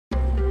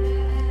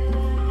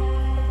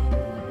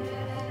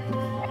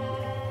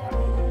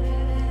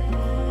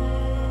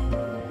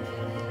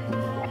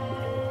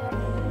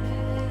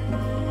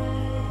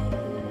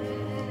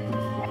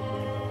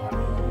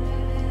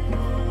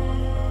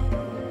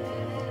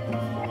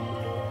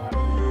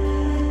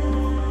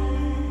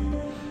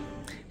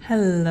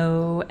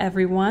Hello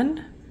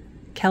everyone,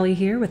 Kelly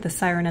here with the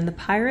Siren and the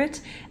Pirate,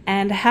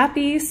 and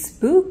happy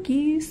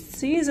spooky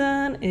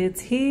season.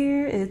 It's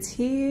here, it's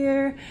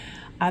here.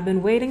 I've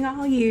been waiting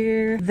all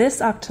year.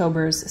 This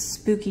October's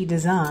spooky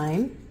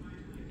design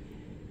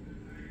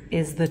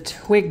is the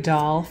Twig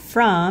doll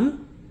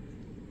from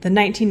the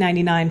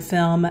 1999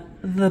 film,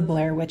 The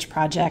Blair Witch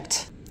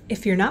Project.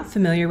 If you're not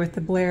familiar with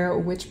the Blair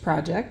Witch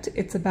Project,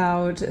 it's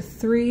about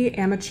 3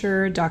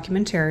 amateur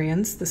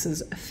documentarians, this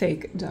is a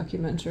fake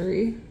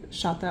documentary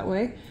shot that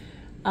way,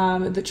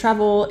 that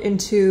travel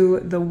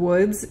into the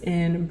woods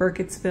in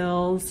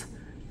Burkittsville's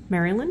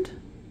Maryland,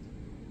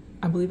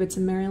 I believe it's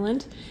in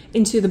Maryland,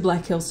 into the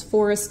Black Hills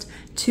Forest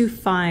to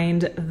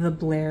find the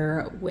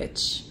Blair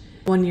Witch.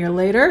 1 year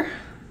later,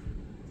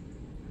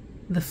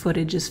 the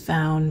footage is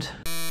found.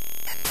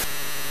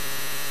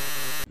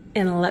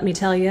 And let me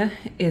tell you,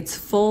 it's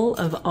full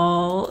of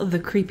all the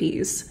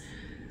creepies.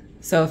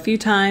 So a few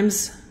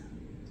times,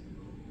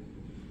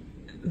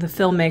 the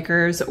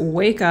filmmakers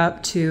wake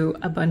up to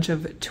a bunch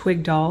of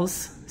twig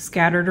dolls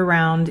scattered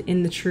around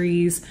in the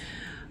trees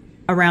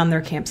around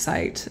their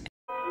campsite.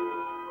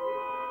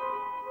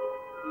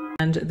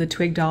 And the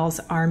twig dolls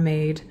are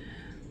made,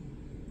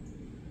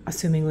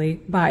 assumingly,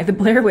 by the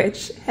Blair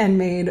Witch and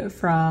made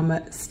from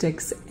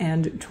sticks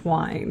and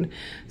twine.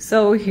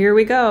 So here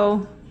we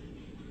go.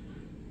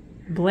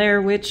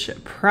 Blair Witch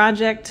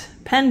Project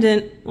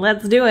Pendant,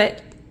 let's do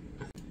it.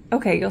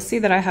 Okay, you'll see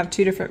that I have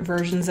 2 different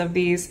versions of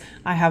these.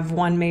 I have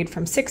one made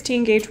from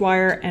 16 gauge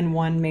wire and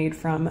one made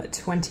from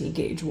 20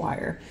 gauge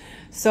wire.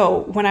 So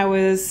when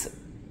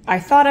I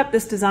thought up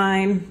this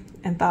design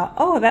and thought,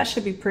 oh, that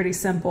should be pretty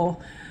simple.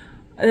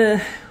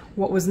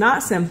 What was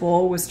not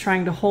simple was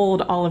trying to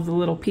hold all of the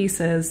little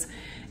pieces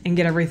and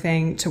get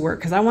everything to work,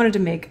 because I wanted to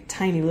make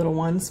tiny little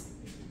ones.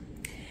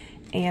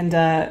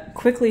 And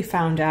quickly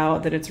found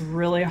out that it's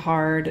really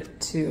hard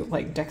to,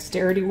 like,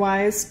 dexterity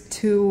wise,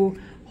 to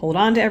hold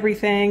on to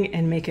everything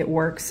and make it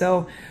work.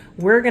 So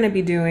we're gonna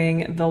be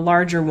doing the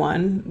larger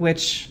one,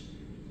 which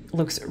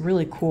looks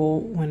really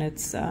cool when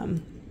it's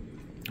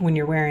when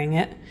you're wearing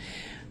it.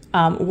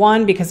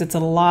 One, because it's a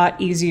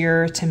lot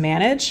easier to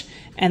manage.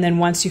 And then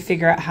once you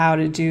figure out how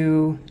to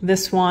do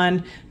this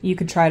one, you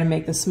could try to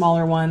make the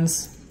smaller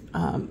ones.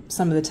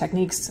 Some of the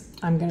techniques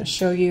I'm gonna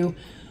show you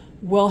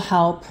will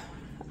help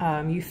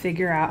you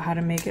figure out how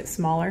to make it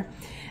smaller.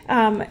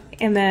 And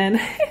then,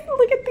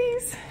 look at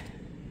these.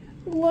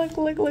 Look,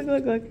 look, look,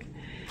 look, look.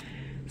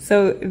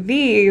 So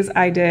these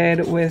I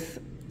did with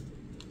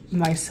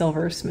my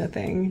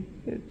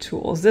silversmithing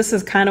tools. This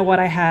is kind of what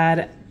I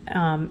had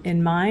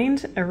in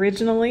mind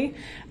originally,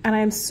 and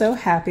I'm so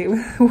happy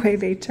with the way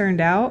they turned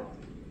out.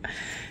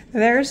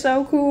 They're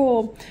so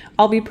cool.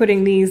 I'll be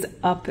putting these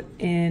up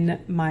in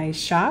my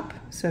shop,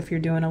 so if you're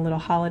doing a little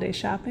holiday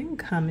shopping,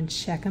 come and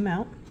check them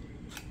out.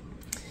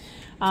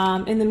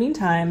 In the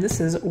meantime, this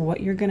is what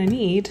you're gonna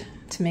need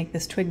to make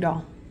this twig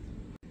doll.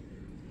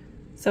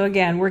 So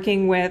again,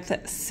 working with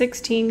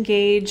 16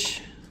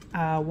 gauge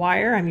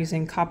wire. I'm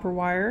using copper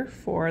wire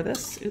for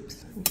this.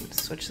 Oops, I'm gonna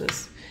switch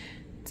this.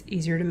 It's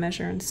easier to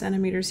measure in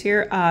centimeters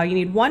here. You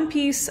need 1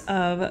 piece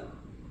that's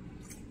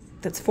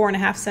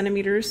 4.5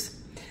 centimeters,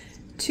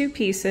 2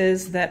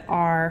 pieces that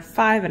are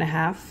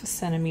 5.5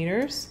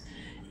 centimeters,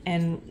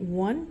 and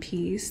 1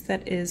 piece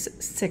that is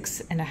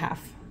 6.5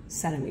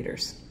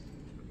 centimeters.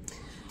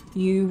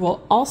 You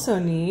will also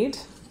need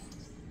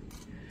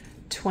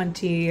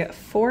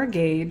 24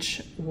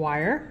 gauge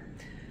wire,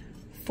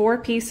 4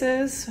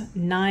 pieces,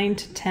 9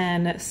 to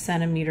 10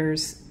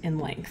 centimeters in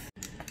length.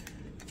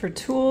 For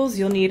tools,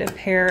 you'll need a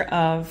pair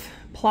of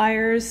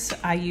pliers.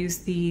 I use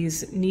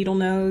these needle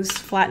nose,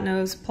 flat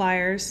nose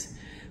pliers,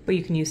 but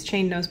you can use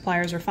chain nose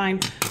pliers are fine.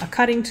 A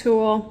cutting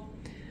tool.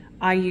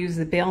 I use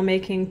the bail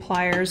making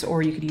pliers,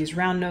 or you could use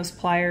round nose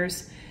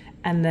pliers.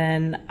 And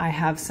then I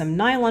have some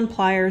nylon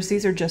pliers.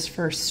 These are just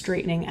for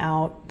straightening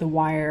out the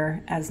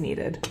wire as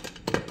needed.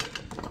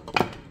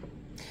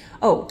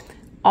 Oh,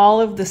 all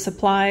of the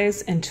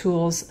supplies and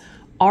tools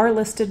are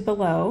listed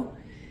below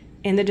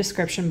in the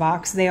description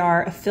box. They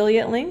are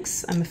affiliate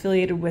links. I'm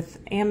affiliated with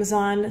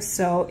Amazon,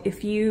 so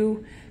if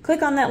you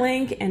click on that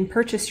link and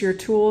purchase your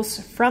tools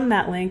from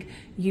that link,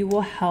 you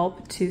will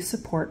help to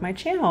support my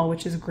channel,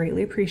 which is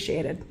greatly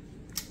appreciated.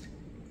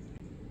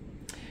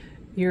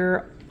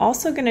 You're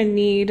also gonna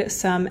need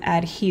some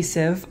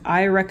adhesive.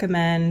 I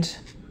recommend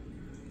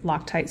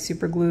Loctite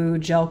Super Glue,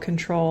 Gel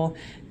Control.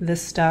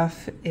 This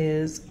stuff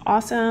is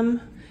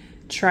awesome.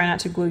 Try not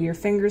to glue your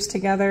fingers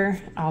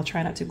together. I'll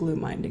try not to glue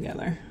mine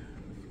together.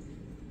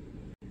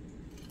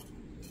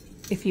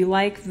 If you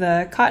like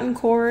the cotton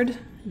cord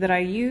that I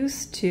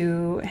use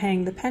to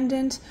hang the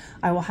pendant,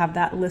 I will have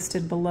that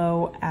listed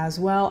below as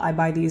well. I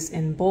buy these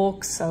in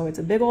bulk, so it's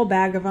a big old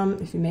bag of them.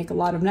 If you make a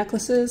lot of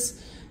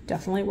necklaces,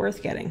 definitely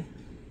worth getting.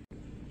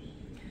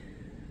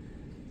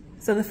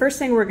 So the first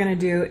thing we're gonna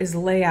do is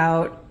lay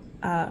out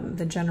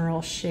the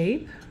general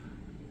shape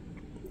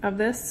of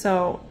this.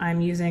 So I'm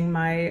using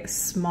my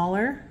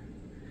smaller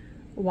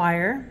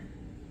wire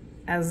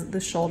as the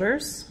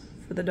shoulders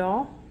for the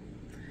doll.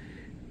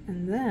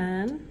 And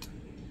then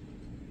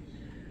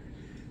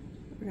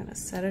We're gonna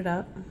set it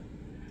up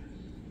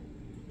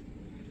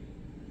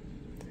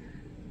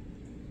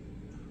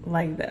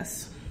like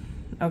this.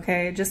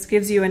 Okay, it just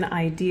gives you an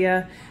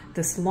idea.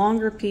 This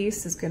longer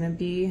piece is gonna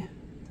be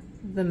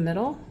the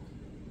middle.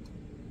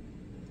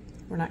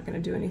 We're not gonna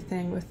do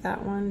anything with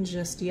that one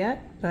just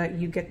yet, but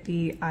you get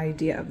the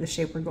idea of the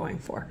shape we're going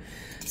for.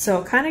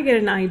 So kind of get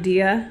an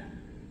idea,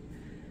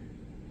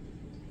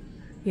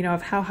 you know,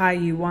 of how high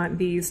you want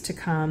these to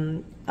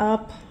come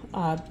up.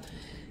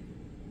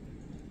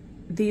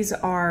 These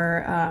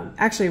are,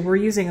 actually we're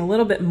using a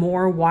little bit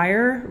more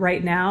wire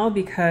right now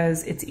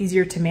because it's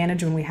easier to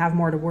manage when we have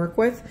more to work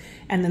with.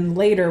 And then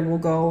later we'll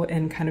go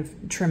and kind of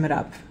trim it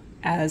up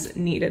as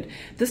needed.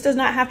 This does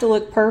not have to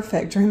look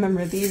perfect.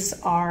 Remember, these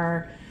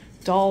are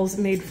dolls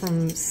made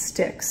from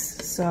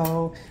sticks.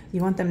 So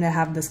you want them to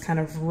have this kind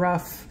of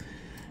rough,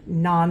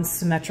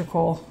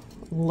 non-symmetrical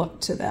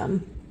look to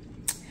them.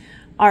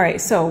 All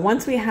right, so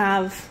once we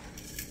have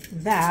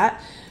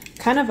that,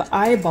 kind of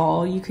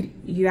eyeball,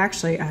 you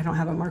actually, I don't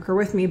have a marker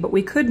with me, but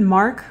we could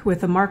mark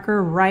with a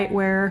marker right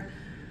where,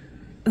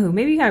 oh,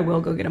 maybe I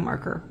will go get a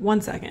marker. 1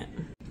 second.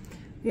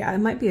 Yeah, it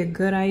might be a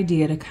good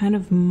idea to kind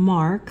of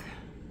mark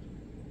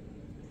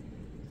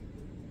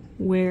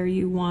where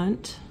you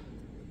want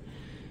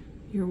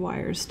your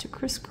wires to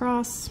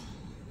crisscross.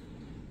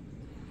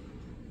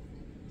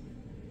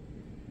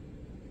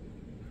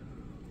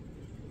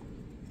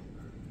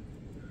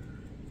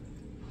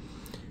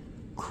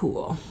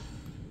 Cool.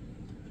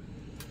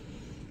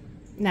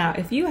 Now,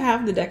 if you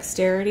have the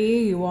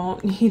dexterity, you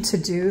won't need to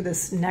do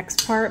this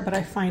next part, but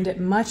I find it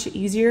much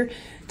easier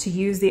to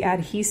use the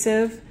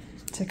adhesive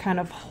to kind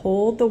of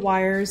hold the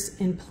wires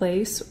in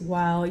place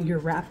while you're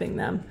wrapping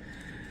them.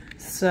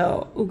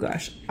 So, oh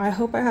gosh, I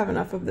hope I have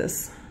enough of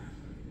this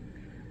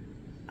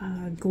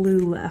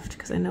glue left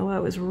because I know I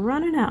was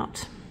running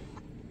out.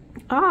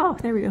 Oh,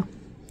 there we go.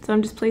 So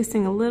I'm just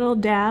placing a little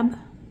dab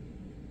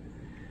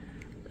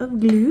of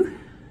glue.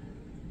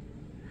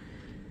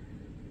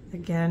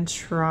 Again,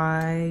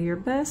 try your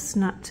best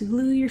not to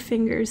glue your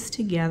fingers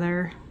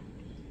together.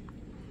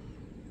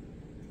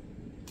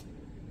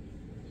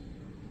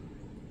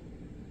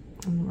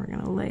 And we're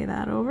gonna lay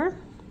that over.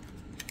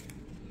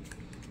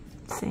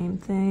 Same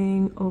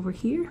thing over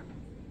here.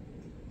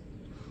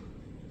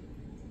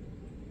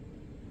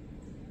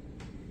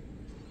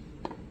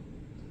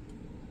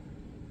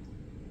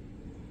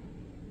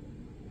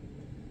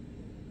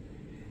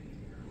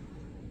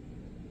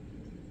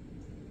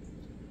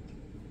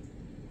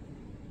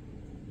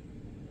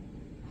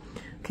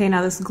 Okay,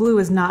 now this glue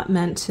is not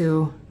meant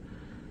to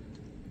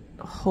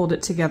hold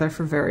it together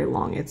for very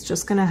long. It's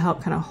just gonna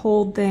help kind of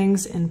hold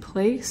things in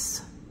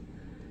place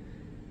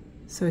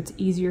so it's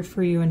easier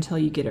for you until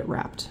you get it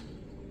wrapped.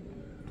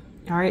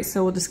 All right,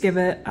 so we'll just give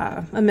it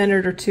a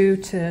minute or two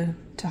to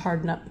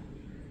harden up.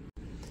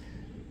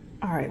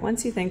 All right,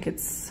 once you think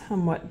it's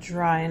somewhat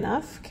dry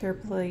enough,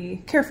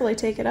 carefully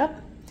take it up,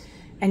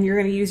 and you're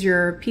gonna use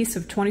your piece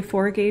of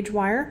 24 gauge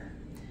wire.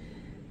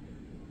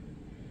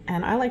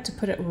 And I like to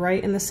put it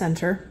right in the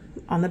center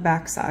on the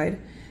back side.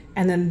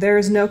 And then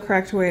there's no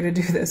correct way to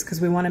do this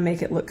because we want to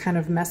make it look kind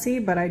of messy,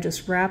 but I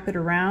just wrap it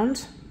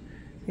around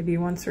maybe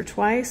once or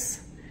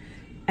twice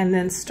and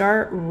then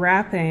start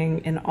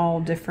wrapping in all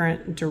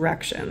different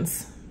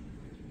directions.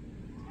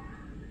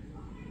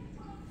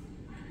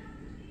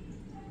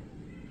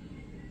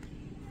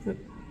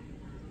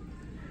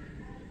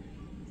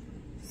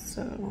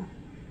 So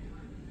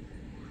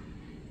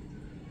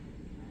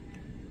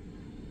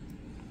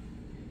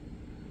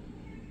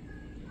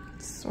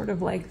sort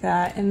of like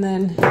that, and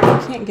then if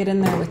you can't get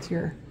in there with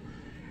your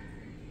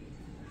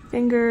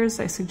fingers,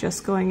 I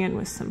suggest going in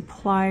with some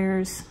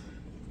pliers.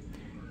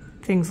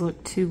 Things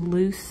look too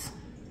loose,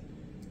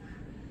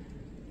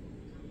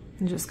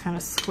 and just kind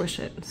of squish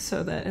it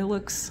so that it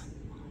looks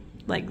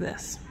like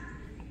this.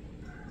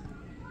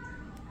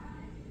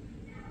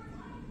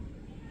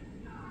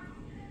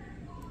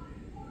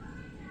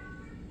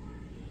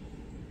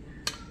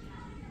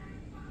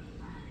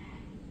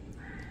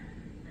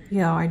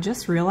 Yo, I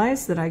just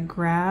realized that I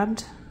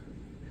grabbed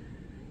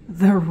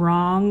the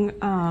wrong,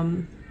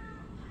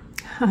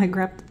 I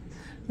grabbed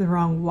the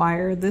wrong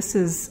wire. This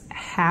is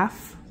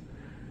half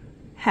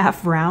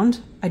round.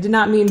 I did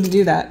not mean to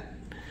do that.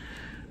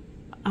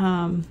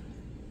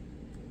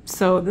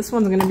 So this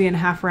one's gonna be in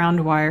half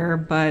round wire,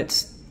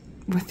 but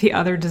with the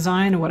other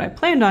design, what I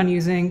planned on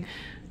using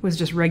was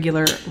just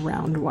regular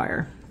round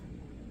wire.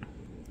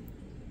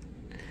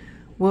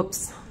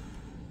 Whoops,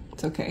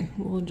 it's okay.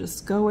 We'll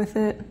just go with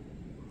it.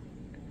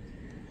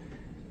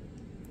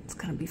 It's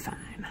gonna be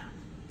fine.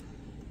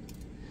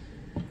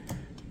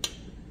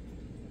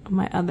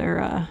 My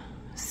other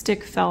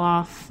stick fell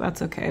off.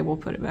 That's okay, we'll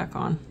put it back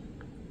on.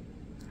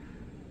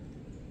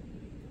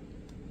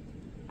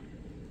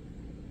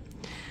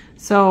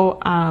 So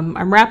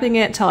I'm wrapping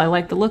it till I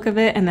like the look of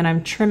it, and then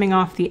I'm trimming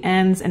off the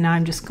ends, and now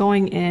I'm just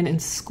going in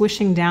and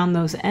squishing down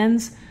those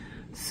ends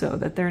so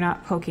that they're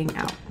not poking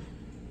out.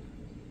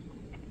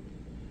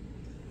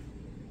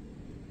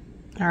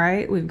 All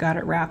right, we've got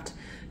it wrapped.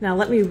 Now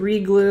let me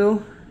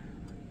re-glue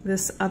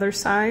this other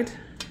side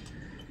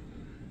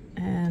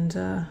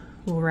and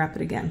we'll wrap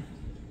it again.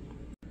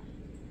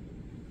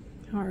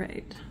 All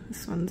right,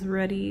 this one's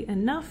ready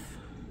enough.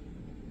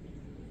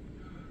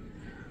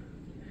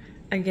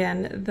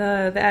 Again,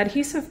 the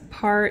adhesive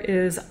part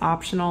is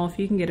optional if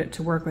you can get it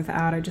to work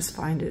without. I just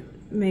find it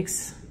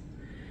makes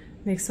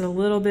it a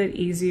little bit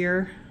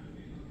easier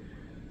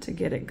to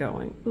get it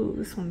going. Ooh,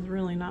 this one's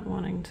really not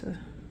wanting to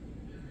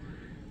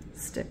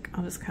stick.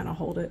 I'll just kind of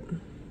hold it.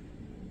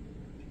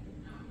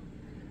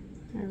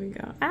 There we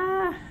go.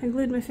 Ah, I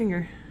glued my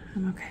finger.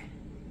 I'm okay.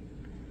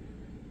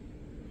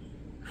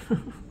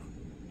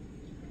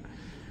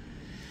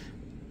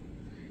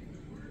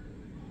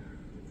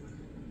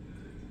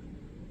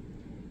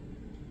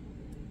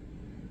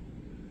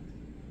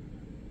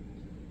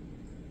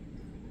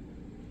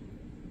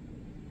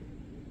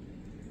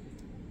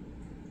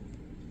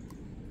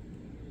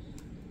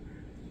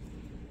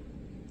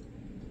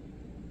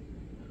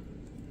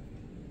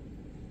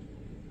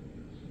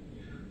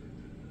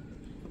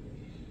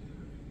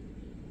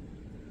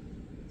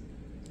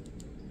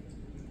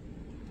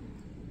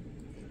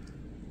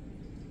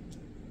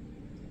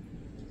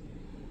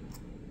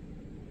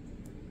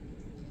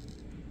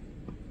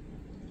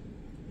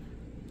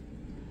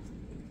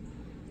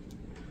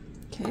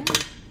 Okay.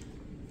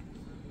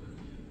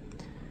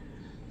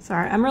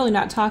 Sorry, I'm really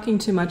not talking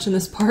too much in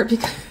this part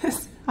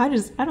because I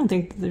don't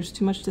think there's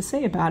too much to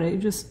say about it. You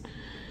just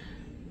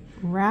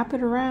wrap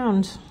it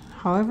around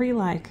however you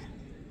like.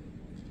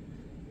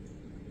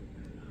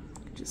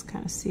 Just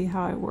kind of see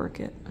how I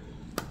work it.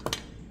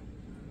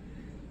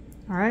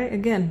 All right,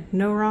 again,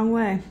 no wrong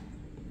way.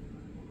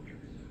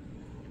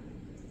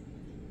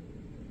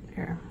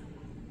 There.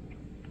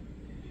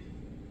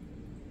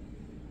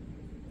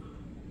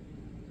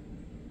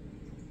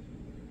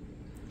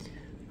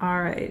 All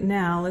right,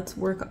 now let's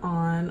work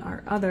on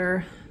our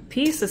other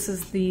piece. This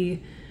is the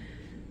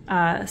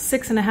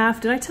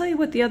 6.5. Did I tell you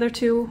what the other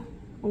two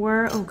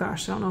were? Oh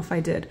gosh, I don't know if I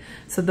did.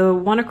 So the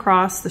one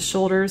across the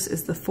shoulders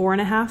is the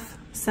 4.5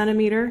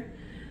 centimeter.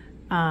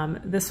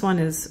 This one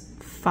is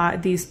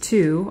these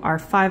two are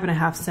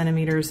 5.5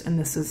 centimeters, and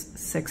this is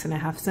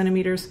 6.5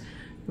 centimeters,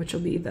 which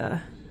will be the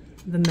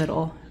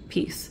middle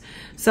piece.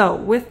 So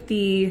with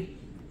the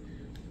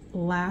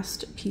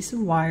last piece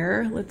of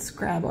wire, let's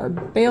grab our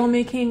bail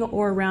making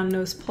or round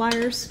nose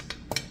pliers.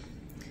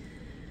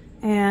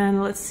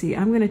 And let's see,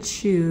 I'm gonna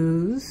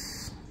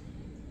choose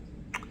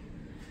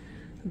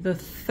the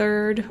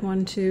third,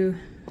 1, 2,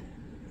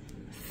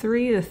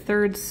 3, the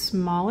third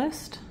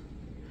smallest,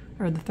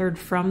 or the third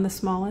from the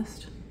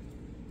smallest.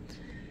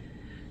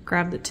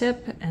 Grab the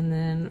tip and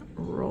then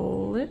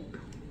roll it.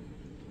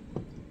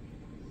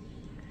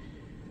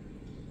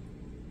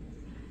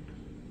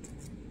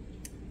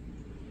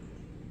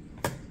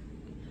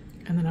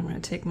 And then I'm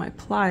going to take my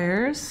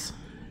pliers,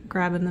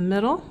 grab in the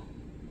middle,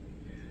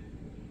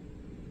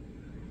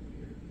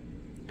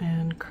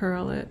 and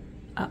curl it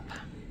up.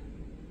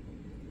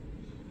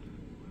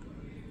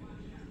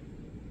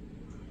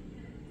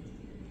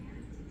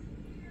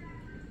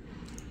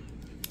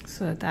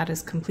 So that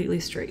is completely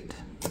straight.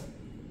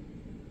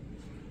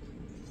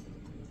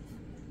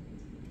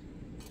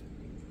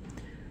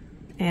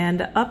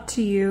 And up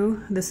to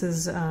you, this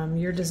is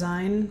your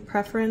design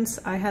preference.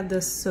 I had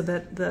this so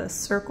that the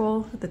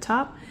circle at the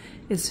top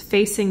is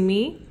facing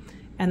me,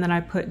 and then I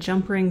put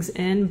jump rings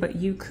in, but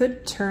you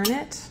could turn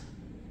it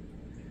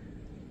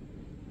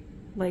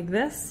like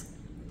this,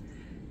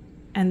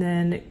 and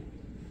then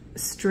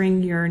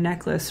string your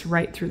necklace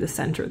right through the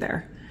center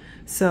there.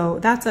 So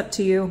that's up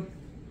to you.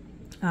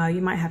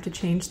 You might have to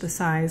change the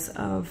size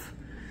of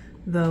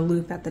the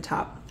loop at the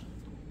top.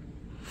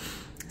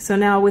 So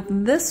now with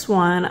this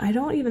one, I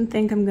don't even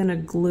think I'm gonna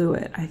glue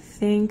it. I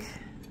think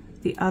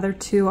the other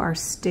two are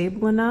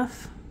stable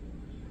enough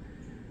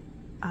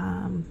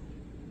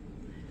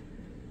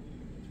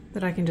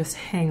that I can just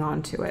hang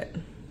on to it.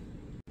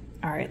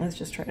 All right, let's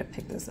just try to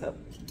pick this up.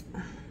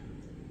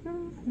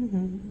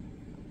 Kind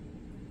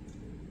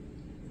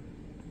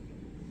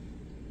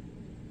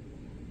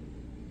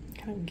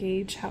of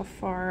gauge how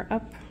far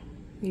up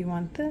you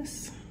want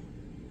this.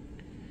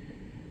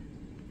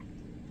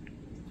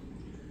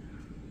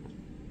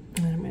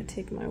 And then I'm going to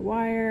take my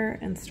wire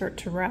and start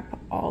to wrap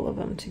all of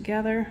them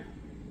together.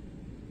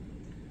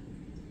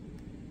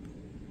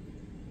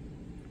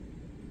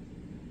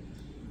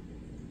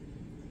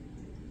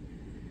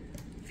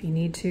 If you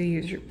need to,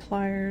 use your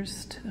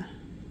pliers to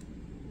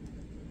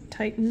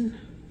tighten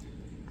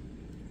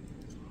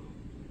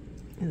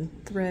and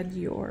thread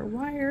your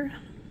wire.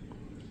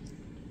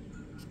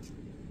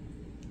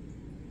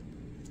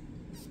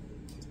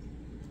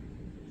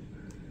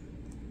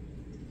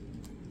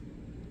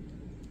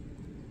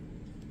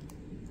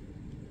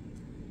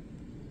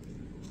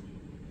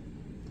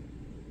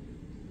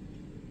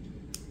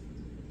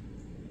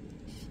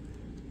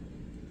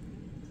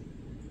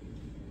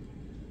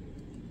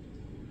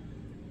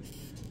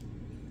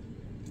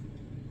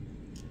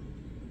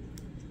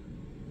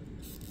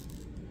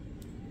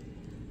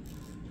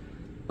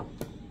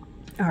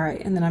 All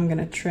right, and then I'm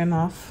gonna trim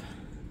off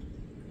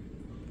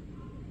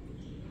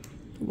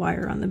the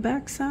wire on the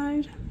back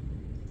side.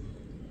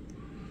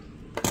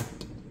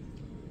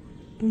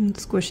 and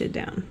squish it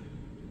down.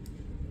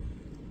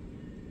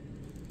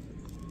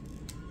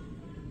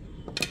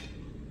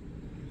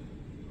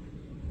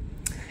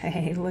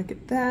 Hey, look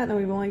at that. And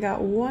we've only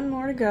got one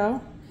more to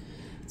go.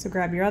 So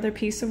grab your other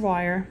piece of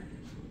wire.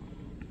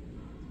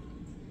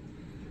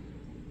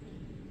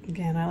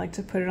 Again, I like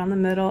to put it on the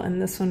middle,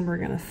 and this one we're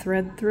going to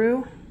thread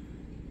through.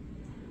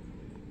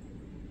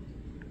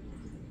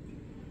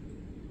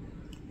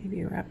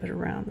 Maybe wrap it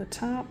around the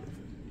top.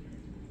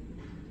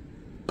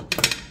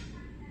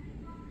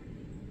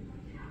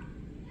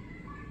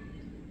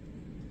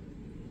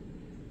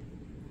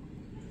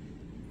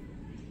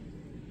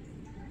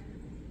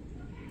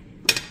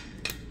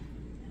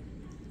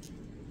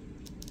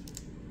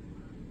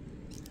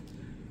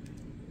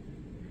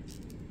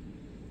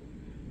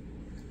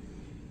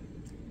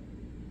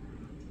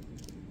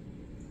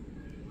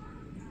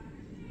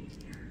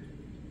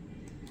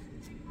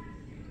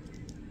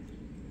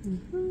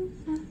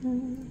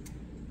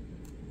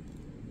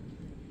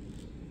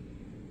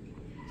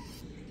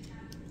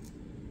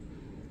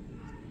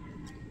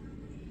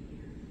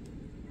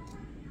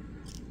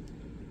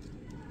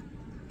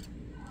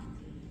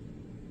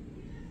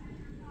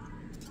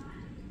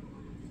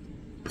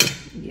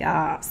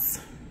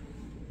 Yes,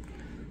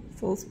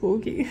 so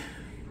spooky.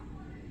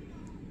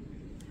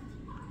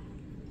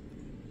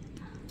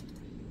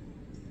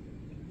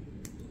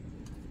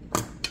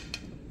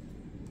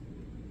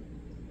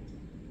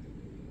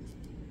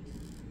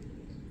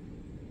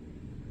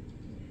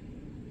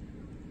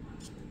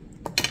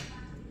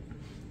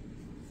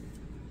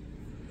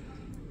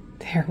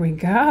 There we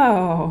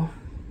go.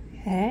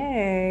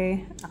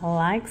 Hey, I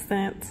like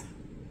it.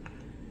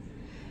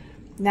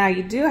 Now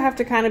you do have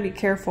to kind of be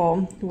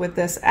careful with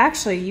this.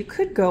 Actually, you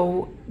could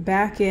go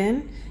back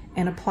in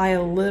and apply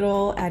a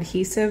little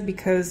adhesive,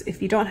 because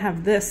if you don't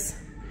have this,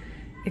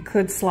 it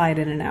could slide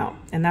in and out,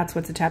 and that's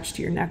what's attached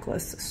to your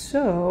necklace.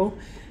 So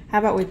how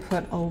about we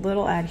put a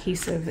little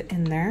adhesive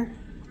in there.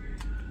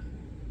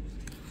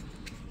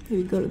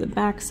 Maybe go to the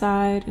back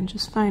side and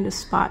just find a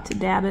spot to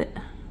dab it.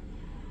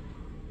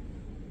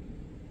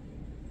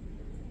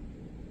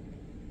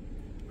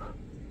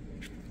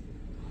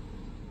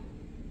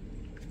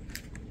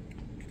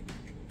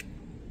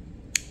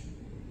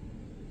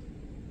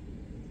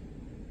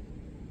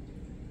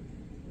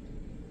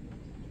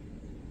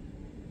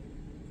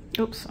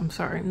 Oops, I'm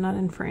sorry, I'm not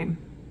in frame.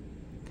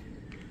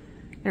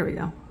 There we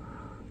go.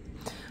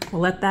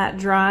 We'll let that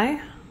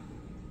dry,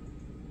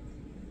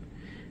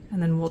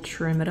 and then we'll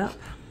trim it up.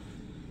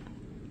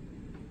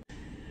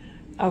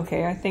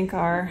 Okay, I think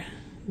our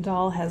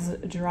doll has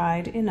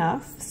dried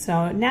enough.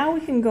 So now we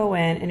can go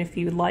in, and if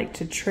you'd like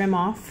to trim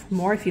off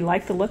more, if you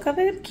like the look of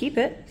it, keep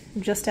it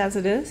just as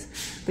it is,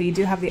 but you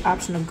do have the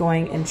option of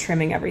going and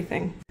trimming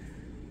everything.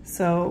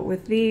 So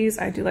with these,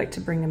 I do like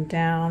to bring them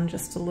down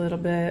just a little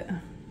bit.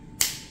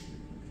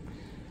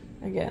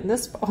 Again,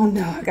 this, oh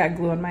no, I got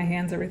glue on my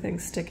hands,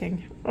 everything's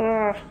sticking.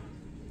 Ugh.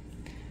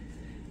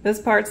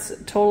 This part's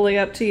totally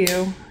up to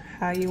you,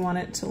 how you want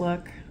it to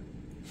look.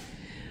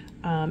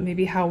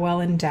 Maybe how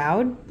well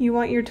endowed you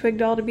want your twig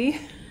doll to be.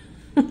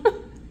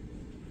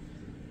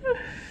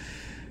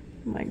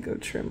 Might go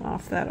trim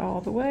off that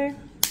all the way.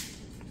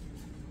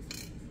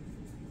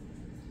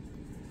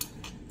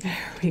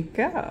 There we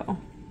go.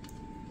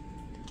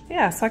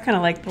 Yeah, so I kind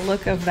of like the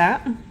look of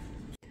that.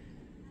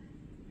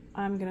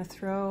 I'm gonna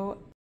throw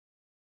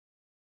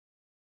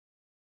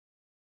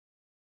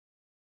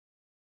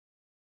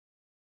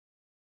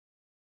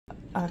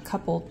a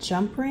couple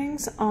jump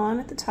rings on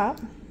at the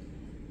top.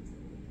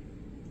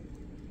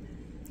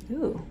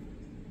 Ooh.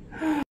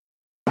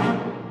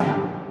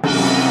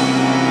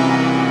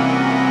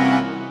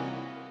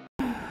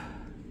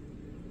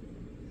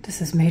 This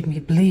has made me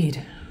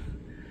bleed.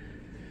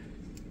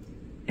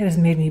 It has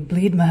made me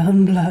bleed my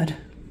own blood.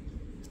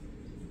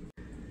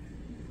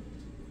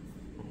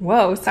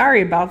 Whoa,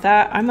 sorry about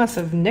that. I must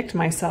have nicked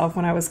myself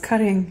when I was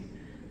cutting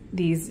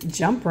these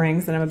jump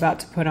rings that I'm about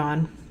to put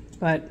on,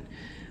 but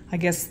I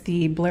guess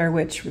the Blair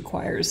Witch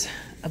requires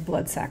a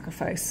blood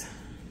sacrifice.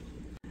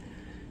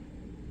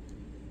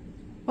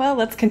 Well,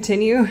 let's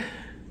continue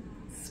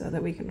so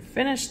that we can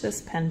finish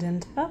this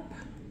pendant up.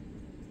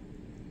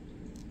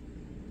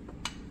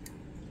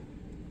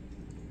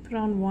 Put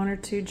on 1 or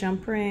 2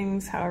 jump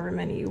rings, however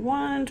many you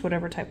want,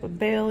 whatever type of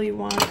bail you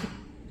want.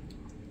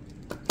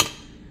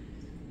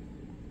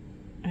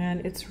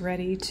 And it's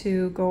ready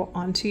to go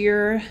onto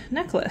your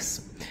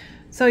necklace.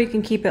 So you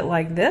can keep it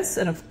like this,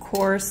 and of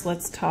course,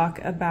 let's talk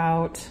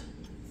about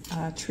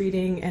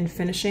treating and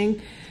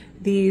finishing.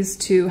 These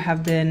two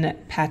have been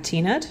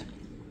patinaed.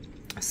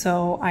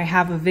 So I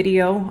have a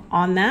video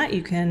on that.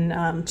 You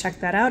can check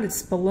that out.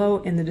 It's below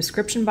in the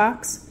description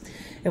box.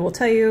 It will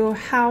tell you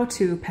how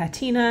to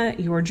patina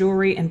your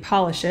jewelry and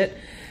polish it.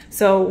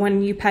 So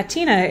when you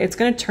patina, it's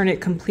going to turn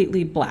it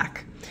completely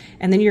black.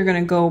 And then you're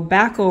going to go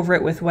back over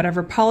it with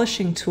whatever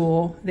polishing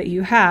tool that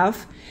you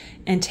have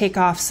and take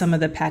off some of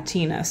the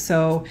patina.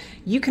 So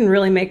you can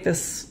really make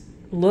this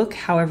look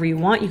however you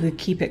want. You could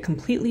keep it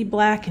completely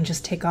black and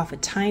just take off a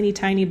tiny,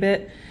 tiny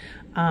bit.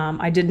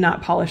 I did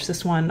not polish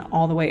this one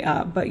all the way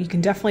up, but you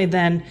can definitely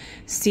then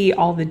see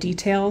all the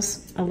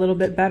details a little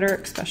bit better,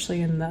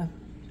 especially in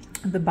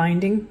the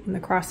binding in the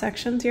cross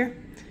sections here.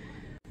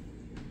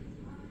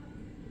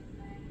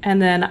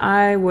 And then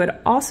I would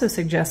also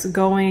suggest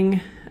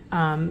going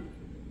and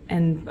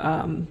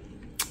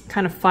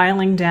kind of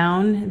filing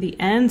down the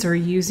ends or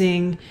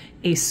using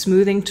a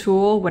smoothing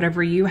tool,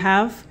 whatever you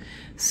have,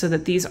 so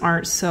that these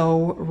aren't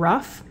so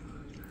rough.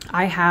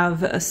 I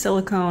have a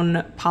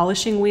silicone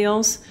polishing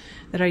wheels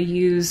that I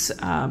use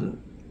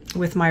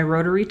with my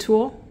rotary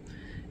tool,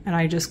 and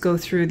I just go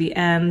through the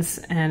ends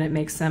and it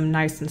makes them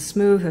nice and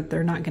smooth that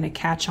they're not going to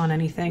catch on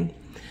anything.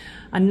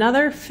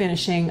 Another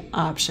finishing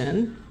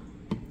option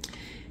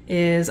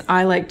is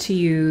I like to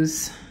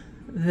use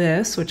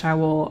this, which I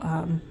will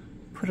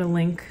put a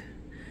link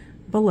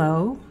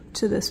below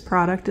to this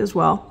product as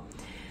well.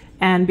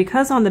 And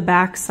because on the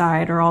back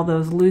side are all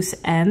those loose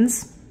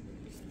ends,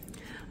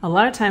 a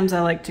lot of times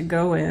I like to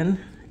go in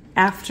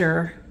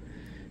after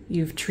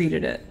you've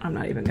treated it. I'm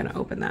not even going to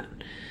open that.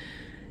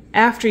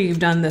 After you've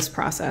done this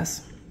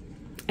process,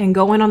 and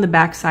go in on the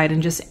back side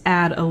and just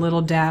add a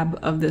little dab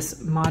of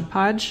this Mod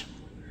Podge.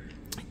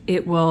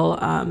 It will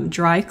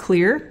dry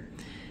clear,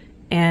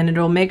 and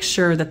it'll make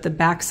sure that the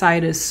back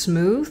side is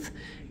smooth,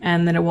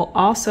 and then it will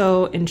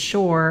also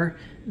ensure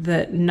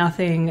that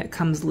nothing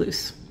comes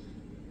loose.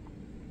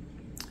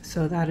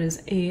 So that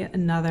is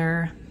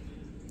another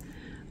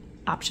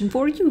option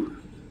for you.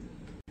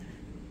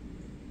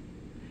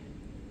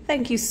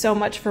 Thank you so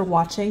much for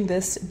watching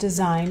this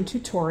design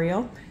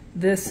tutorial.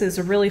 This is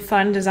a really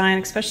fun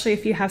design, especially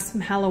if you have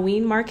some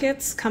Halloween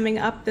markets coming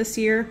up this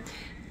year.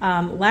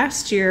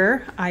 Last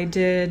year I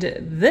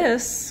did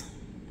this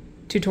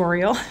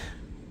tutorial.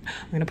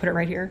 I'm gonna put it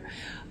right here.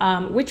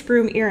 Witch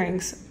broom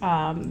earrings.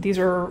 These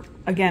are,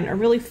 again, a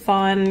really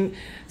fun,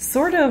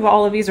 sort of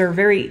all of these are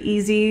very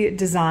easy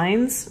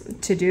designs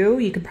to do.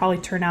 You could probably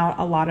turn out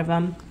a lot of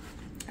them.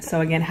 So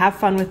again, have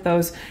fun with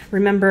those.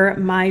 Remember,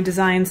 my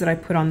designs that I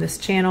put on this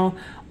channel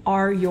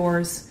are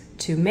yours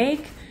to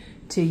make,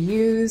 to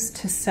use,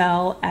 to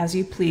sell as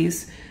you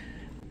please.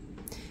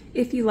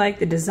 If you like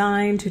the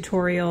design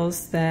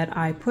tutorials that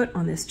I put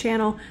on this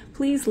channel,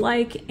 please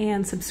like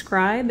and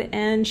subscribe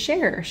and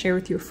share. Share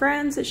with your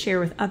friends,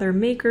 share with other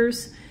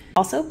makers.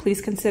 Also,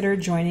 please consider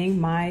joining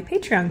my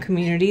Patreon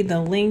community.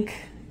 The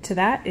link to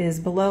that is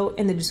below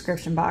in the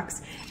description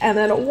box. And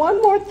then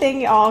one more thing,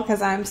 y'all, because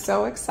I'm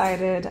so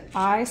excited.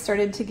 I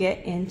started to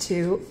get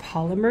into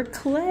polymer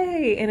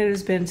clay, and it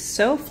has been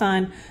so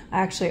fun.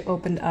 I actually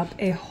opened up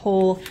a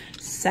whole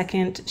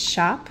second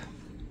shop,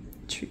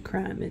 True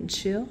Crime and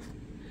Chill,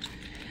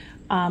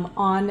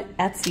 on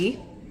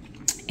Etsy.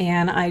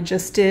 And I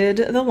just did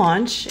the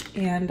launch,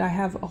 and I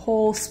have a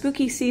whole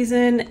spooky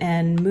season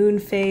and moon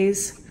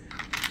phase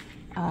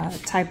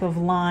type of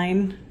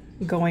line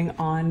going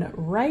on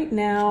right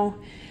now.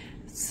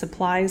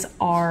 Supplies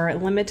are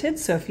limited,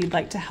 so if you'd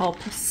like to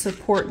help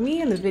support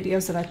me and the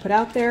videos that I put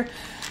out there,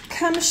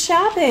 come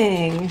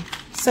shopping.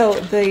 So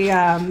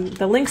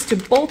the links to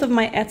both of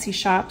my Etsy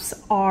shops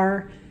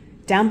are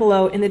down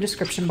below in the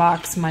description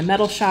box, my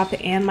metal shop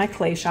and my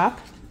clay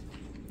shop.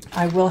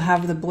 I will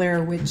have the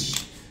Blair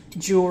Witch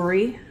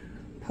jewelry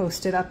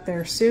posted up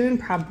there soon,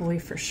 probably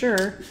for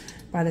sure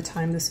by the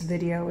time this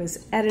video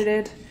is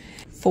edited.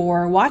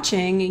 For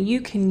watching, you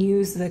can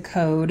use the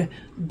code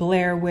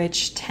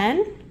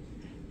BlairWitch10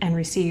 and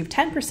receive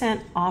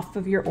 10% off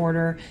of your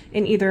order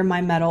in either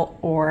my metal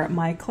or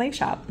my clay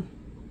shop.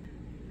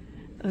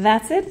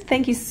 That's it.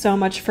 Thank you so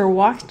much for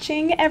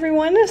watching,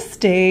 everyone.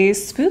 Stay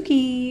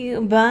spooky.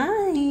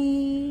 Bye.